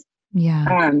world. Yeah.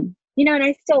 And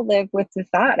I still live with the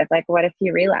thought of like, what if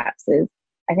he relapses?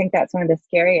 I think that's one of the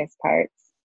scariest parts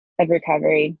of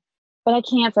recovery, but I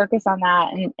can't focus on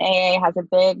that. And AA has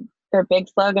their big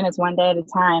slogan is 1 day at a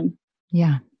time.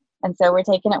 Yeah. And so we're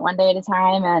taking it 1 day at a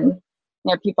time. And,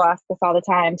 people ask us all the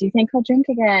time, do you think he'll drink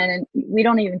again? And we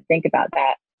don't even think about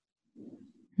that.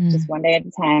 Just 1 day at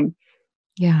a time.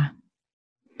 Yeah.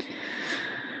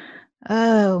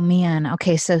 Oh man.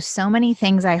 Okay. So many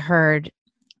things I heard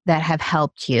that have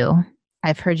helped you.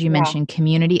 I've heard you Yeah. mention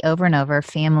community over and over,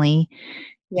 family,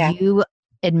 Yeah. you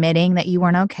admitting that you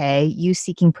weren't okay, you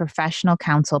seeking professional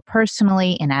counsel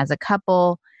personally and as a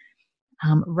couple,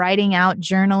 writing out,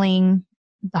 journaling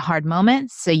the hard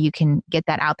moments so you can get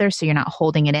that out there so you're not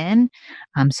holding it in.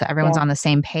 So everyone's Yeah. on the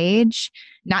same page,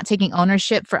 not taking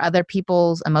ownership for other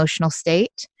people's emotional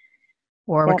state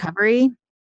or Yep. recovery.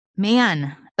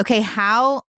 Man, okay,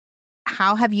 how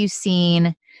have you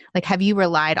seen, like, have you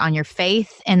relied on your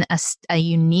faith in a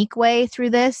unique way through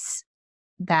this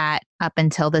that up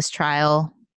until this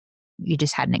trial you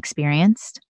just hadn't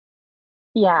experienced?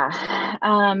 Yeah.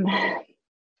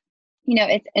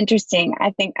 It's interesting.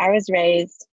 I think I was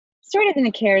raised sort of in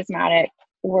the charismatic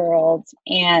world.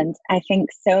 And I think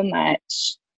so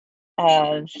much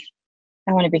of,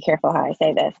 I want to be careful how I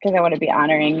say this because I want to be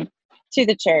honoring to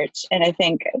the church. And I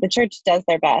think the church does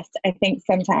their best. I think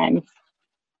sometimes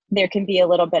there can be a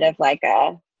little bit of like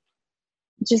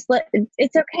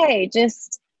it's okay.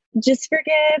 Just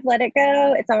forgive, let it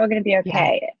go. It's all going to be Yeah.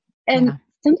 okay. And Yeah.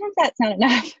 sometimes that's not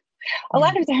enough. A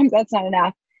lot of times that's not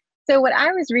enough. So what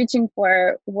I was reaching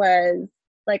for was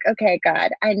like, okay,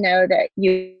 God, I know that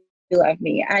you love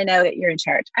me. I know that you're in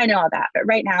charge. I know all that. But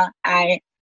right now I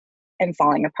am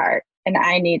falling apart and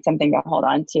I need something to hold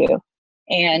on to.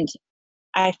 And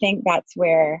I think that's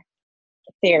where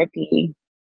therapy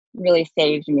really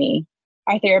saved me.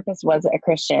 Our therapist was a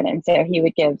Christian, and so he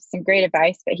would give some great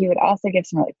advice, but he would also give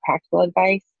some really practical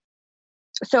advice.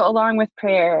 So along with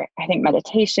prayer, I think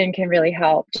meditation can really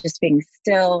help. Just being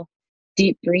still,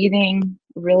 deep breathing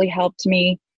really helped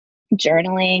me.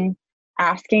 Journaling,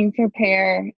 asking for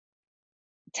prayer,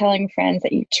 telling friends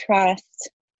that you trust,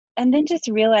 and then just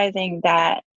realizing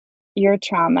that your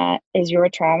trauma is your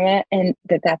trauma and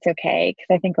that's okay.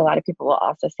 Because I think a lot of people will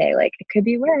also say, like, it could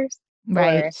be worse.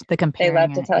 Right. Or The they love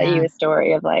comparing to it. tell you Yeah. a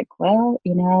story of like, well,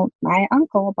 my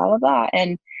uncle, blah, blah, blah.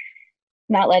 And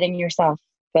not letting yourself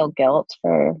feel guilt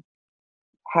for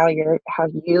how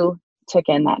you took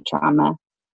in that trauma.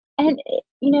 And,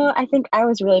 I think I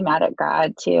was really mad at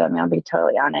God too. I mean, I'll be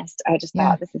totally honest. I just Yeah.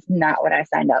 thought this is not what I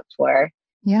signed up for.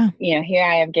 Yeah. Here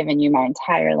I have given you my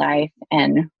entire life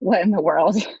and what in the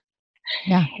world?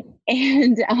 Yeah.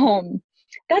 And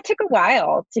that took a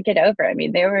while to get over. I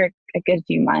mean, there were a good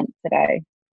few months that I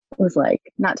was like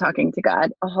not talking to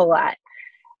God a whole lot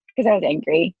because I was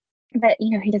angry. But,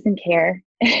 he doesn't care.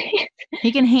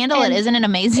 He can handle it. And Isn't it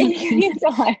amazing? it's a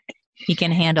lot. He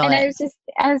can handle And it.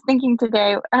 I was thinking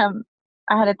today,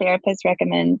 I had a therapist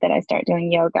recommend that I start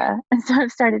doing yoga. And so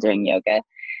I've started doing yoga,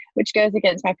 which goes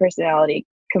against my personality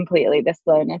completely, the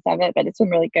slowness of it, but it's been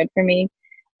really good for me.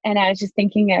 And I was just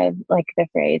thinking of like the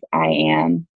phrase, I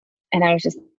am. And I was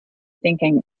just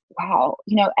thinking, wow,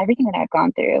 everything that I've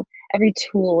gone through, every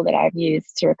tool that I've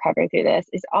used to recover through this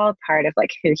is all part of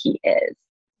like who he is.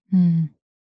 Hmm.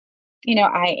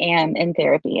 I am in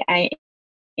therapy. I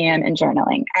am in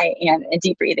journaling. I am in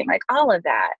deep breathing. Like all of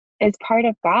that is part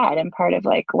of God and part of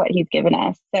like what he's given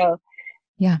us. So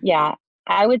yeah,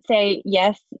 I would say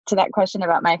yes to that question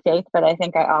about my faith, but I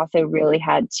think I also really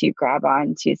had to grab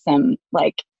on to some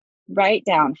like write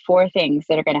down 4 things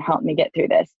that are going to help me get through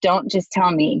this. Don't just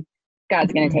tell me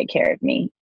God's going to take care of me.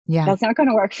 Yeah. That's not going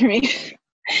to work for me.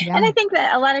 Yeah. And I think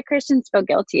that a lot of Christians feel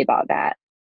guilty about that,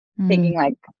 thinking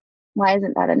like, why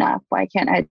isn't that enough? Why can't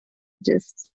I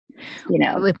just,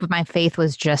 If my faith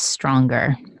was just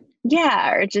stronger.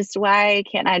 Yeah. Or just, why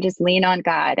can't I just lean on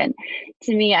God? And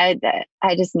to me, I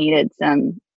just needed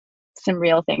some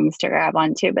real things to grab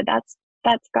onto, but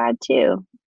that's God too.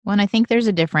 Well, and I think there's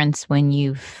a difference when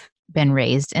you've been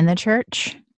raised in the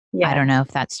church. Yeah. I don't know if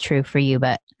that's true for you,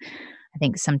 but I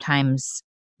think sometimes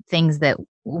things that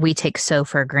we take so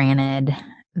for granted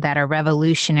that are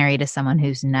revolutionary to someone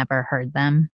who's never heard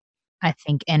them. I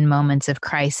think in moments of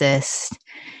crisis,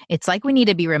 it's like we need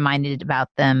to be reminded about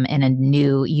them in a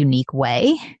new, unique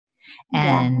way.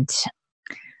 And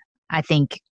I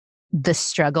think the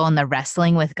struggle and the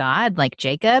wrestling with God, like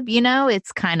Jacob,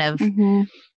 it's kind of,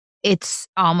 it's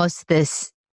almost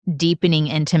this deepening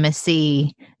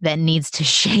intimacy that needs to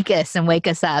shake us and wake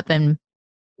us up and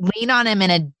lean on him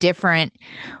in a different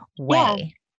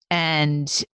way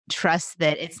and trust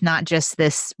that it's not just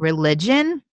this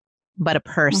religion, but a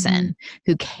person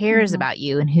who cares about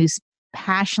you and who's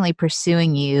passionately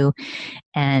pursuing you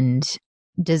and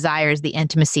desires the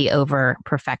intimacy over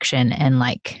perfection and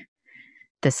like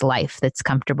this life that's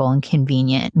comfortable and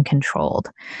convenient and controlled.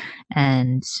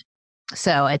 And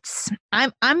so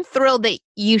I'm thrilled that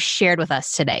you shared with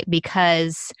us today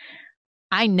because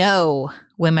I know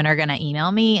women are going to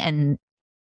email me and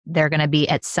they're going to be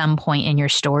at some point in your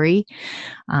story,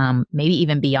 maybe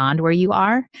even beyond where you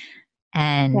are.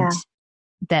 And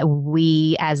that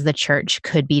we as the church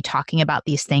could be talking about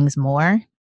these things more. I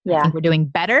Yeah. think we're doing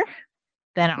better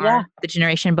than the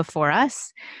generation before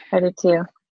us. I do too.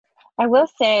 I will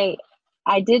say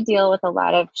I did deal with a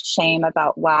lot of shame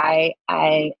about why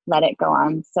I let it go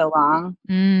on so long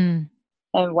and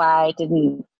why I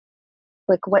didn't,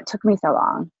 like, what took me so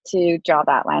long to draw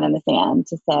that line in the sand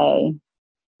to say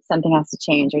something has to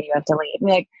change or you have to leave. I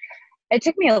mean, like, it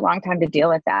took me a long time to deal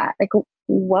with that. Like,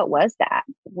 what was that?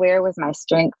 Where was my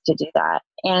strength to do that?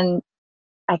 And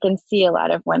I can see a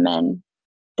lot of women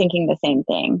thinking the same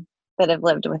thing that have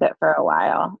lived with it for a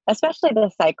while, especially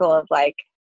the cycle of like,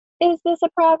 is this a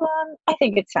problem? I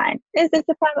think it's fine. Is this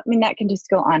a problem? I mean, that can just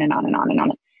go on and on and on and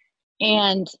on.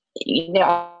 And, you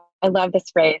know, I love this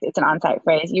phrase. It's an on-site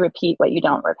phrase. You repeat what you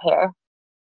don't repair.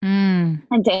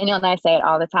 And Daniel and I say it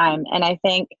all the time. And I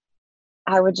think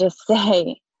I would just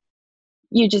say,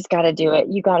 you just got to do it.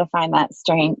 You got to find that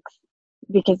strength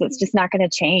because it's just not going to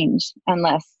change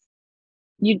unless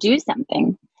you do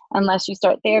something, unless you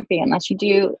start therapy, unless you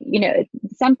do, you know,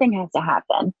 something has to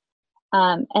happen.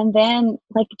 And then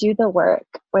like do the work,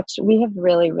 which we have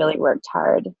really, really worked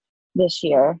hard this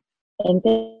year in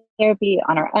therapy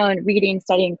on our own, reading,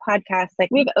 studying, podcasts. Like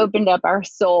we've opened up our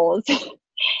souls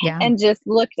and just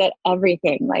looked at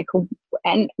everything. Like,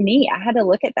 and me, I had to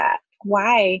look at that.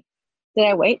 Why did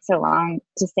I wait so long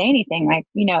to say anything? Like,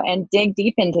 you know, and dig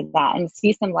deep into that and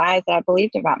see some lies that I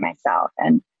believed about myself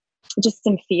and just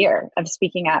some fear of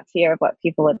speaking out, fear of what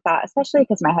people would thought, especially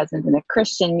because my husband's in the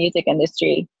Christian music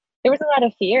industry. There was a lot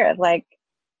of fear of like,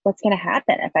 what's going to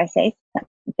happen if I say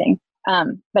something?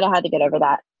 But I had to get over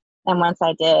that. And once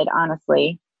I did,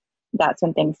 honestly, that's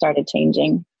when things started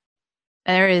changing.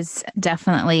 There is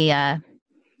definitely a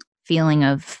feeling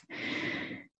of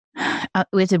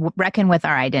we have to reckon with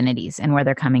our identities and where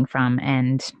they're coming from.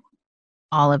 And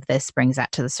all of this brings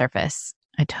that to the surface.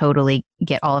 I totally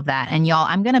get all of that. And y'all,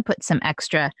 I'm going to put some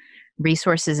extra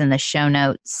resources in the show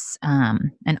notes.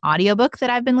 An audiobook that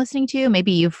I've been listening to,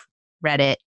 maybe you've read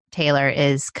it, Taylor,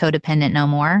 is Codependent No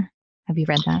More. Have you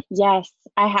read that? Yes,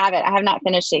 I have it. I have not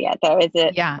finished it yet, though. Is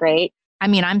it great? I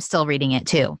mean, I'm still reading it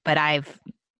too, but I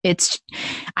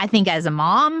think as a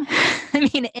mom, I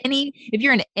mean, if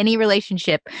you're in any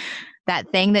relationship, that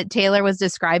thing that Taylor was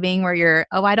describing where you're,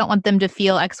 oh, I don't want them to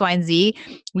feel X, Y, and Z.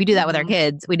 We do that with our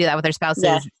kids. We do that with our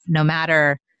spouses, no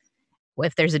matter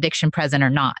if there's addiction present or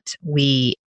not.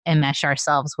 We enmesh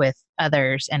ourselves with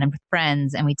others and with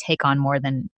friends, and we take on more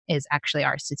than is actually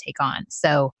ours to take on.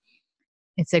 So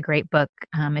it's a great book.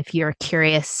 If you're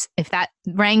curious, if that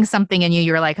rang something in you,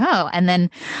 you're like, oh, and then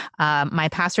my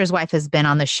pastor's wife has been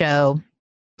on the show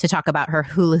to talk about her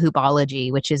hula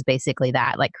hoopology, which is basically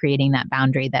that, like creating that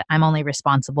boundary that I'm only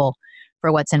responsible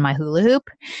for what's in my hula hoop,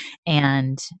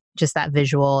 and just that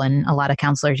visual. And a lot of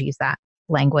counselors use that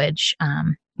language.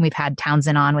 We've had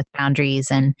Townsend on with boundaries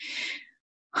and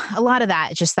a lot of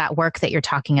that, just that work that you're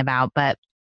talking about. But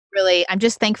really, I'm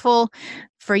just thankful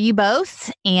for you both.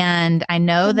 And I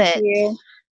know that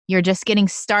you're just getting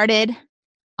started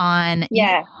on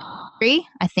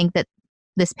I think that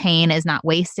this pain is not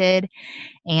wasted,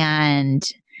 and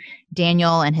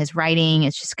Daniel and his writing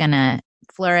is just going to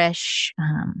flourish.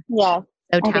 So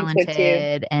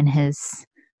talented, and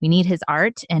we need his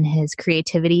art and his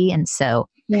creativity. And so,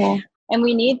 and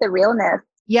we need the realness.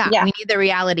 We need the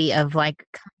reality of like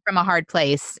from a hard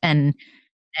place and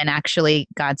actually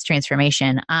God's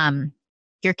transformation.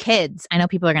 Your kids, I know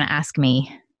people are going to ask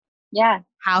me,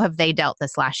 how have they dealt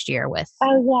this last year with?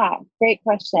 Great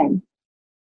question.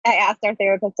 I asked our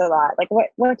therapist a lot, like,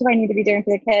 what do I need to be doing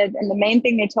for the kids? And the main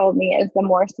thing they told me is the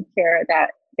more secure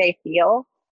that they feel,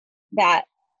 that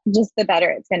just the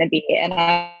better it's going to be. And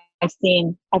I've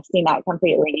seen that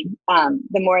completely.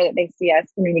 The more that they see us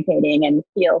communicating and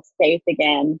feel safe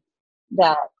again,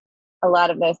 that a lot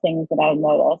of those things that I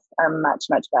noticed are much,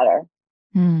 much better.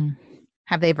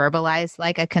 Have they verbalized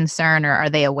like a concern, or are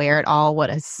they aware at all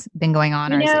what has been going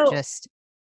on? Or is it just...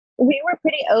 We were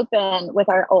pretty open with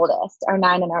our oldest, our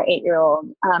 9 and our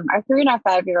 8-year-old. Our 3 and our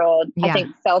 5-year-old, I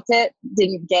think, felt it,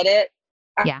 didn't get it.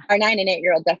 Our 9 and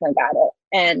 8-year-old definitely got it.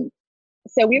 And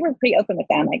so we were pretty open with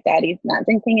them, like, Daddy's not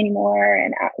drinking anymore.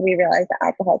 And we realized that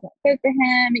alcohol is not good for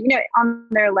him, you know, on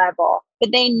their level.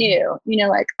 But they knew, you know,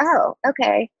 like, oh,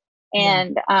 okay.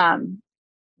 And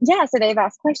so they've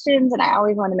asked questions, and I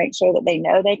always want to make sure that they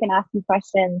know they can ask me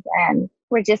questions. And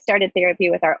we just started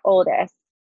therapy with our oldest.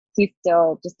 He's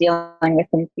still just dealing with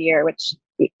some fear, which,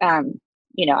 you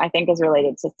know, I think is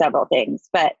related to several things.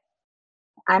 But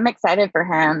I'm excited for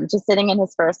him. Just sitting in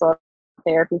his first little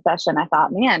therapy session, I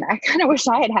thought, man, I kind of wish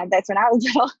I had this when I was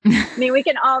little. I mean, we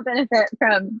can all benefit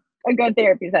from a good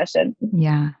therapy session.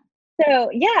 Yeah. So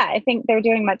yeah, I think they're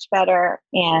doing much better.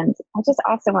 And I just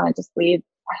also want to just leave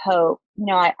hope.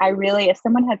 I really, if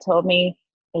someone had told me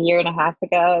a year and a half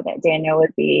ago that Daniel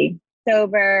would be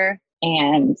sober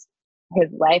and his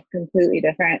life completely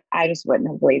different, I just wouldn't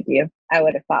have believed you. I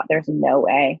would have thought there's no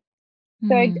way.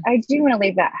 So I do want to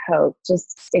leave that hope.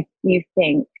 Just if you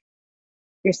think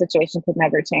your situation could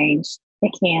never change,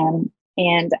 it can.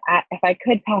 And if I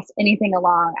could pass anything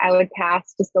along, I would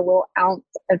pass just a little ounce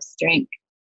of strength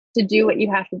to do what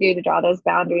you have to do to draw those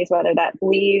boundaries, whether that's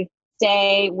leave,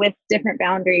 stay with different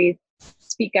boundaries,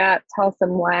 speak up, tell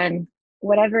someone,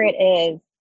 whatever it is,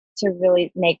 to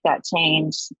really make that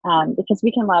change. Because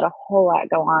we can let a whole lot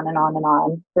go on and on and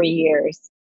on for years.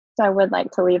 So I would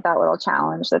like to leave that little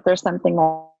challenge that there's something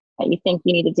that you think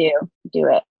you need to do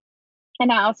it.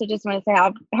 And I also just want to say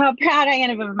how proud I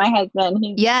am of my husband.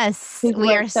 He's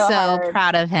we are so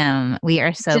proud of him. We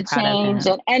are so proud of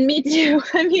him. And me too.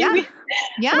 I mean,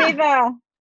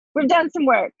 we've done some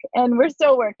work and we're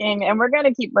still working and we're going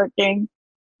to keep working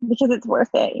because it's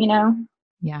worth it,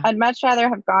 Yeah. I'd much rather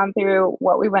have gone through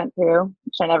what we went through,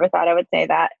 which I never thought I would say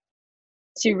that,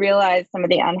 to realize some of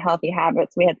the unhealthy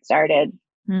habits we had started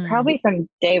probably from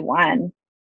day one,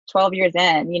 12 years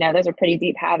in. Those are pretty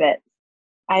deep habits.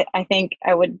 I think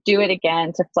I would do it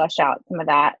again to flush out some of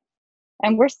that.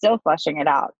 And we're still flushing it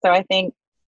out. So I think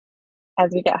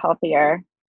as we get healthier,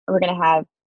 we're going to have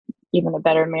even a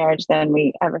better marriage than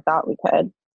we ever thought we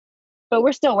could. But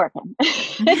we're still working.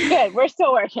 It's good. We're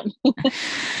still working.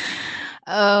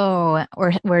 Oh,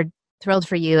 we're thrilled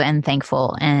for you and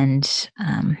thankful and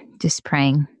just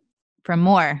praying for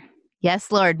more.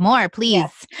 Yes, Lord, more, please.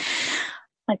 Yes.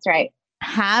 That's right.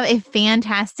 Have a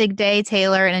fantastic day,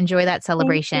 Taylor, and enjoy that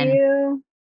celebration. Thank you.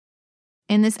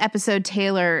 In this episode,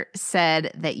 Taylor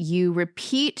said that you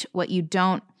repeat what you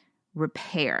don't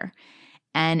repair.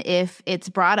 And if it's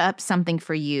brought up something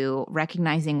for you,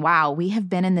 recognizing, wow, we have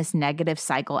been in this negative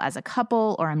cycle as a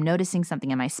couple, or I'm noticing something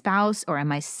in my spouse or in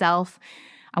myself,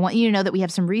 I want you to know that we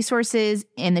have some resources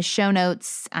in the show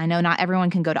notes. I know not everyone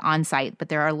can go to onsite, but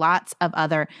there are lots of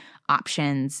other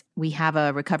options. We have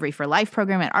a Recovery for Life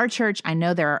program at our church. I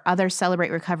know there are other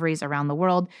Celebrate Recoveries around the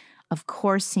world. Of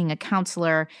course, seeing a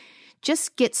counselor.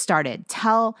 Just get started.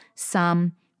 Tell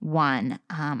someone.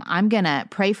 I'm going to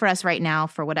pray for us right now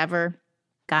for whatever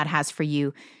God has for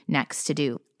you next to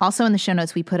do. Also in the show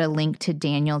notes, we put a link to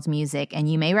Daniel's music, and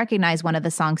you may recognize one of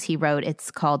the songs he wrote.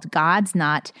 It's called God's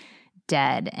Not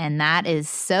Dead, and that is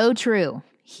so true.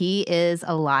 He is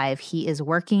alive. He is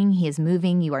working. He is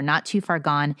moving. You are not too far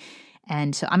gone.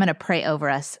 And so I'm going to pray over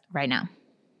us right now.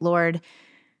 Lord,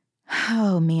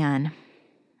 oh man,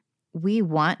 we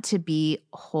want to be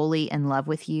wholly in love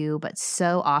with you, but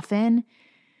so often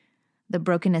the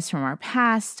brokenness from our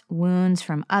past, wounds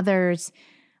from others,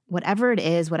 whatever it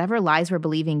is, whatever lies we're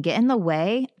believing, get in the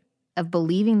way of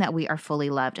believing that we are fully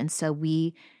loved. And so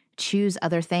we choose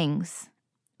other things.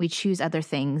 We choose other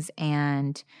things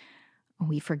and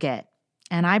we forget.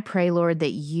 And I pray, Lord,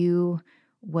 that you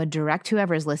would direct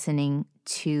whoever is listening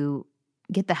to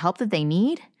get the help that they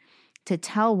need, to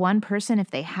tell one person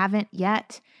if they haven't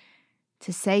yet,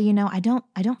 to say, I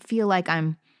don't feel like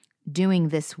I'm doing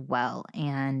this well.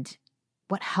 And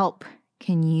what help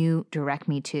can you direct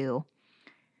me to?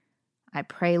 I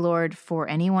pray, Lord, for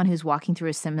anyone who's walking through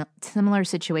a similar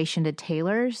situation to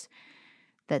Taylor's,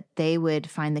 that they would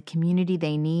find the community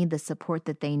they need, the support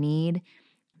that they need,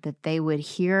 that they would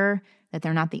hear that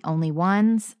they're not the only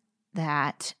ones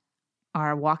that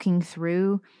are walking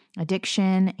through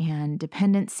addiction and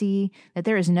dependency, that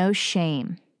there is no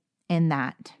shame in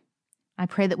that. I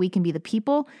pray that we can be the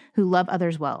people who love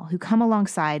others well, who come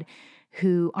alongside,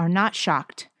 who are not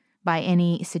shocked by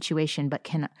any situation, but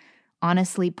can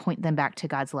honestly point them back to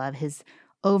God's love, his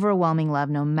overwhelming love,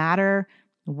 no matter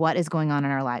what is going on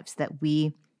in our lives, that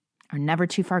we are never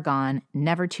too far gone,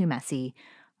 never too messy,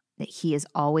 that he is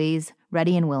always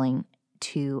ready and willing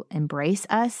to embrace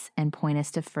us and point us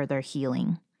to further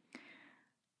healing.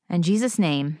 In Jesus'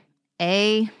 name,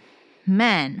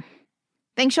 amen.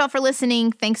 Thanks, y'all, for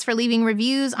listening. Thanks for leaving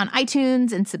reviews on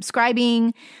iTunes and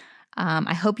subscribing.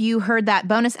 I hope you heard that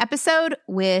bonus episode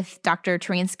with Dr.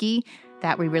 Taransky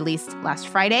that we released last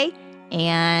Friday.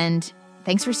 And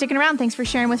thanks for sticking around. Thanks for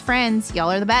sharing with friends.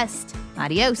 Y'all are the best.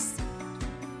 Adios.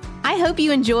 I hope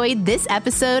you enjoyed this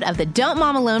episode of the Don't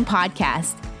Mom Alone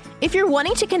podcast. If you're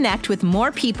wanting to connect with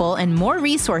more people and more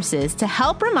resources to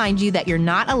help remind you that you're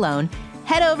not alone,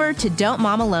 head over to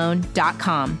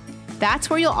don'tmomalone.com. That's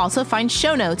where you'll also find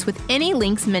show notes with any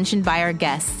links mentioned by our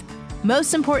guests.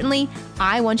 Most importantly,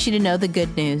 I want you to know the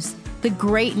good news, the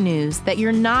great news that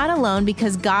you're not alone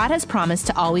because God has promised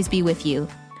to always be with you.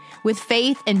 With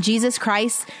faith in Jesus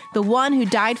Christ, the one who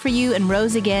died for you and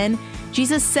rose again,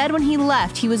 Jesus said when he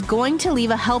left, he was going to leave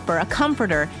a helper, a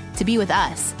comforter, to be with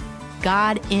us.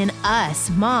 God in us.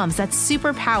 Moms, that's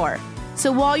superpower.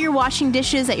 So while you're washing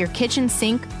dishes at your kitchen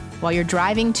sink, while you're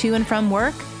driving to and from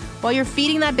work, while you're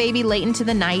feeding that baby late into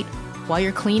the night, while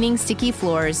you're cleaning sticky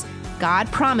floors,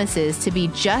 God promises to be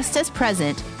just as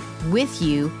present with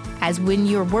you as when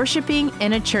you're worshiping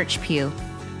in a church pew.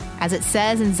 As it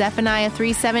says in Zephaniah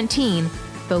 3:17,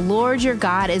 the Lord your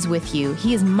God is with you.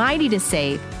 He is mighty to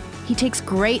save. He takes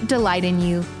great delight in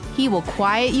you. He will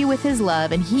quiet you with his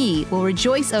love, and he will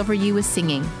rejoice over you with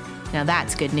singing. Now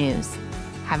that's good news.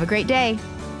 Have a great day.